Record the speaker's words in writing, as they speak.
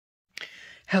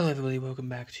Hello everybody, welcome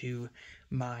back to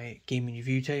my gaming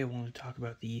review. Today I want to talk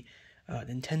about the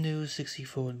Nintendo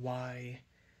 64 and why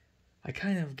I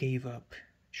kind of gave up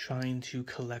trying to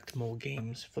collect more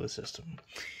games for the system.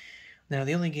 Now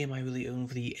the only game I really own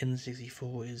for the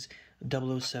N64 is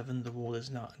 007, The World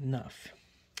Is Not Enough.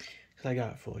 Because I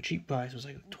got it for a cheap price, it was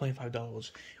like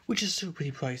 $25, which is still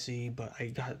pretty pricey, but I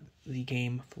got the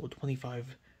game for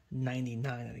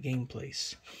 $25.99 at a game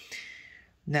place.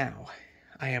 Now,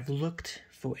 I have looked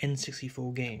for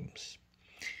N64 games.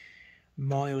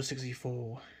 Mario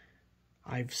 64,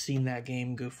 I've seen that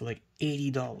game go for like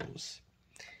 $80.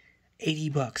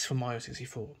 $80 for Mario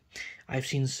 64. I've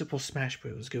seen Super Smash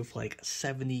Bros. Go for like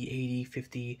 70, 80,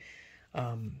 50,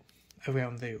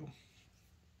 around there.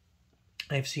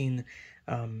 I've seen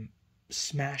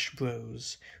Smash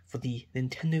Bros. For the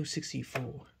Nintendo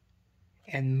 64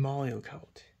 and Mario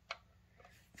Kart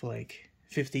for like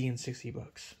 50 and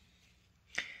 $60.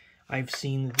 I've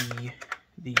seen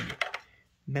the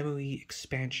memory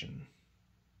expansion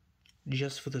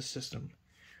just for the system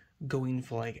going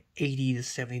for like $80 to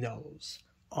 $70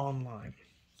 online.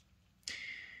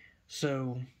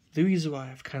 So the reason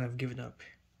why I've kind of given up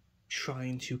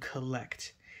trying to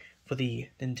collect for the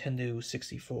Nintendo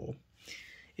 64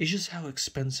 is just how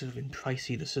expensive and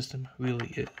pricey the system really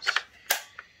is.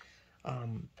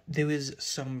 There is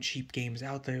some cheap games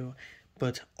out there,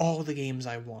 but all the games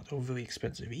I want are very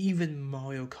expensive. Even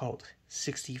Mario Kart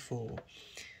 64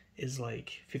 is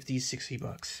like $50,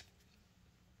 $60.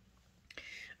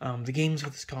 The games for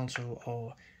this console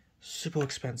are super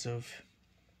expensive.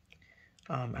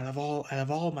 Out of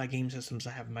all my game systems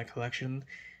I have in my collection,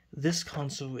 this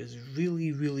console is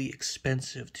really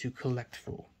expensive to collect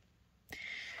for.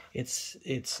 It's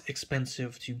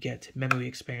expensive to get memory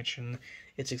expansion.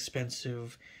 It's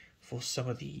expensive for some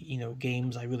of the,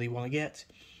 games I really want to get.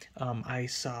 I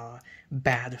saw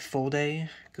Bad Fur Day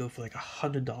go for like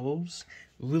 $100.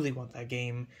 Really want that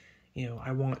game.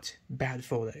 I want Bad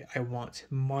Fur Day. I want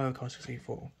Mario Kart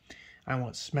 64. I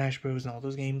want Smash Bros. And all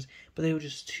those games, but they were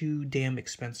just too damn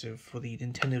expensive for the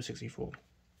Nintendo 64.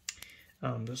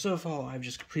 So far, I've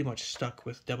just pretty much stuck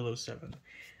with 007.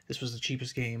 This was the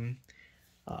cheapest game.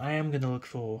 I am going to look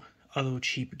for other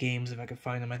cheap games if I can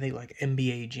find them. I think like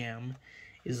NBA Jam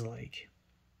is like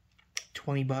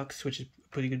 $20, which is a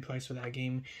pretty good price for that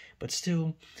game. But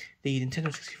still, the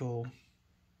Nintendo 64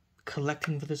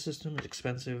 collecting for the system is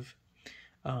expensive.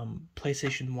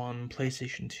 PlayStation 1,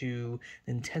 PlayStation 2,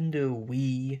 Nintendo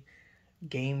Wii,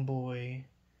 Game Boy,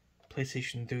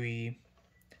 PlayStation 3.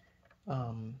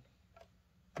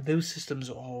 Those systems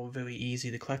are all very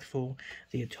easy to collect for.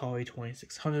 The Atari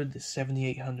 2600, the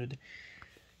 7800.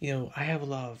 I have a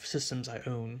lot of systems I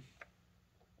own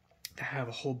that have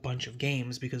a whole bunch of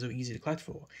games because they're easy to collect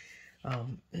for.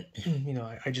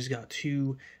 I just got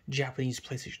 2 Japanese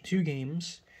PlayStation 2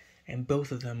 games, and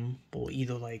both of them were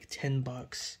either like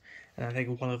 $10, and I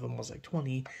think one of them was like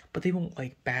 20, but they weren't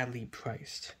like badly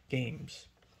priced games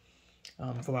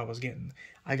for what I was getting.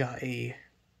 I got a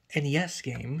NES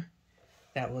game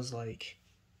that was like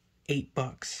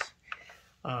 $8.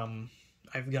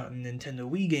 I've gotten Nintendo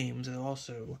Wii games, and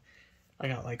also I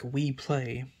got like Wii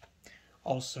Play,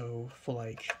 also for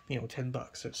like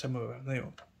 $10 or somewhere around there.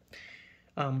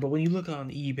 But when you look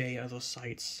on eBay, other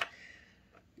sites,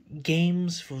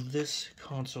 games for this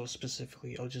console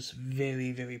specifically are just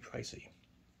very pricey.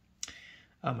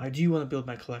 I do want to build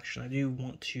my collection. I do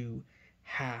want to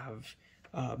have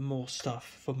more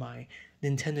stuff for my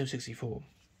Nintendo 64.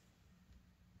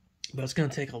 But it's going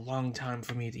to take a long time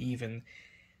for me to even,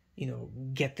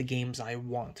 get the games I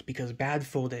want. Because Bad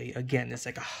Fur Day, again, is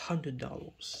like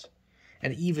 $100.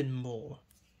 And even more.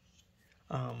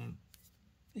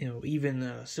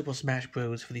 Even Super Smash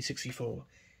Bros. For the 64.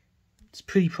 It's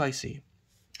pretty pricey.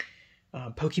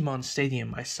 Pokemon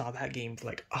Stadium, I saw that game for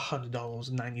like $100,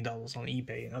 $90 on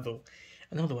eBay and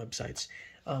other websites.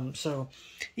 So,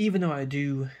 even though I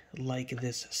do like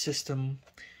this system,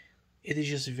 it is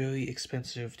just very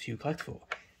expensive to collect for.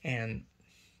 And,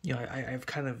 I've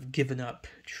kind of given up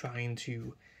trying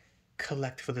to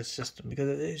collect for this system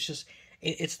because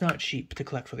it's not cheap to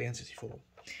collect for the N64.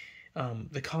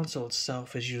 The console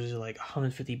itself is usually like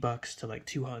 $150 to like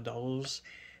 $200,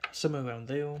 somewhere around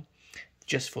there,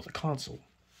 just for the console.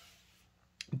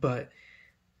 But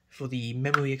for the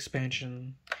memory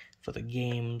expansion, for the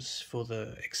games, for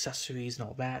the accessories and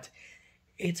all that,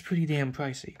 it's pretty damn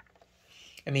pricey.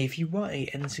 I mean, if you want a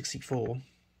N64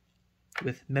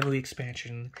 with memory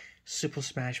expansion, Super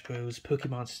Smash Bros.,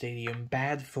 Pokemon Stadium,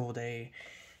 Bad Fur Day,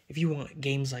 if you want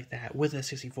games like that with a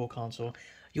 64 console,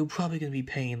 you're probably going to be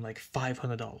paying like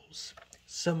 $500.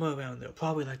 somewhere around there,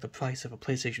 probably like the price of a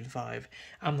PlayStation 5.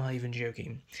 I'm not even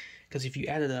joking, because if you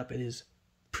add it up, it is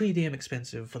pretty damn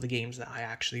expensive for the games that I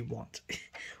actually want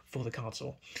for the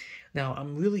console. Now,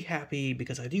 I'm really happy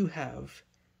because I do have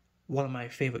one of my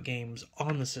favorite games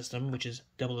on the system, which is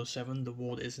 007, The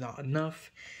World Is Not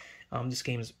Enough. This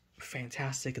game is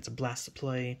fantastic. It's a blast to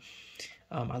play.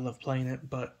 I love playing it,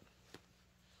 but,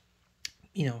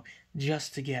 you know,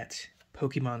 just to get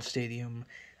Pokemon Stadium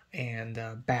and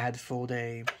Bad Fur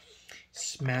Day,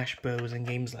 Smash Bros, and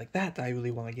games like that I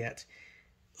really want to get,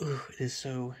 it is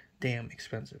so damn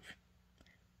expensive.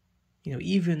 You know,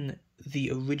 even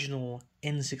the original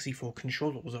N64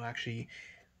 controllers are actually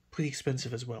pretty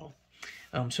expensive as well.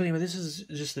 So anyway, this is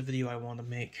just the video I want to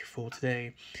make for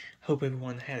today. Hope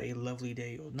everyone had a lovely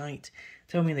day or night.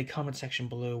 Tell me in the comment section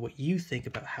below what you think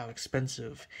about how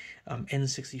expensive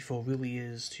N64 really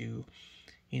is to,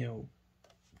 you know,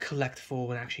 collect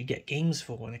for and actually get games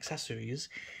for and accessories.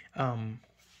 I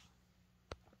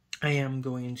am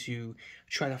going to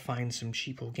try to find some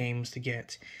cheaper games to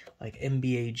get, like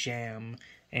NBA Jam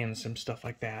and some stuff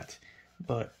like that.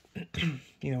 But,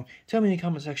 you know, tell me in the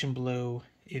comment section below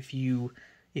if you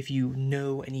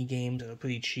know any games that are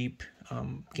pretty cheap.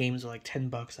 Games are like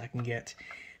 $10 I can get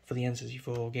for the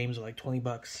N64. Games are like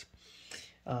 $20.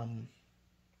 And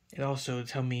also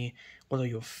tell me what are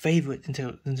your favorite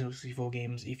Nintendo 64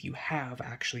 games if you have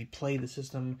actually played the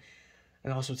system.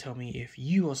 And also tell me if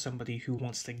you are somebody who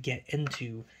wants to get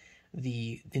into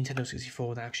the Nintendo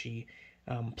 64 and actually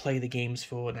play the games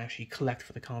for it and actually collect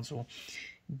for the console.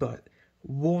 But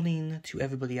warning to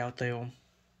everybody out there,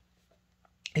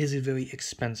 it is very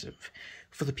expensive.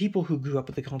 For the people who grew up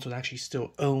with the console and actually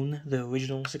still own the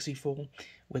original 64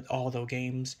 with all their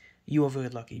games, you are very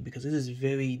lucky, because it is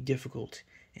very difficult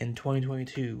in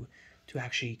 2022 to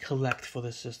actually collect for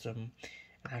the system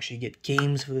and actually get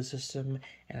games for the system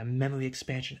and a memory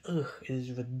expansion. It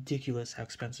is ridiculous how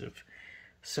expensive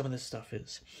some of this stuff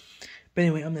is. But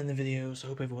anyway, I'm in the video, so I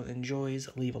hope everyone enjoys.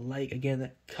 Leave a like.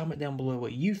 Again, comment down below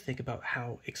what you think about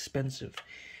how expensive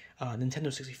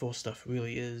Nintendo 64 stuff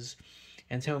really is.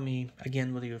 And tell me,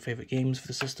 again, what are your favorite games for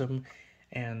the system.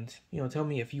 And, you know, tell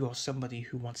me if you are somebody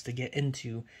who wants to get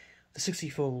into the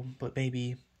 64, but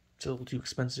maybe it's a little too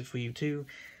expensive for you too.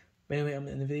 But anyway, I'm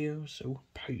in the video, so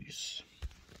peace.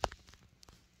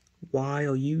 Why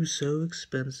are you so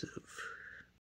expensive?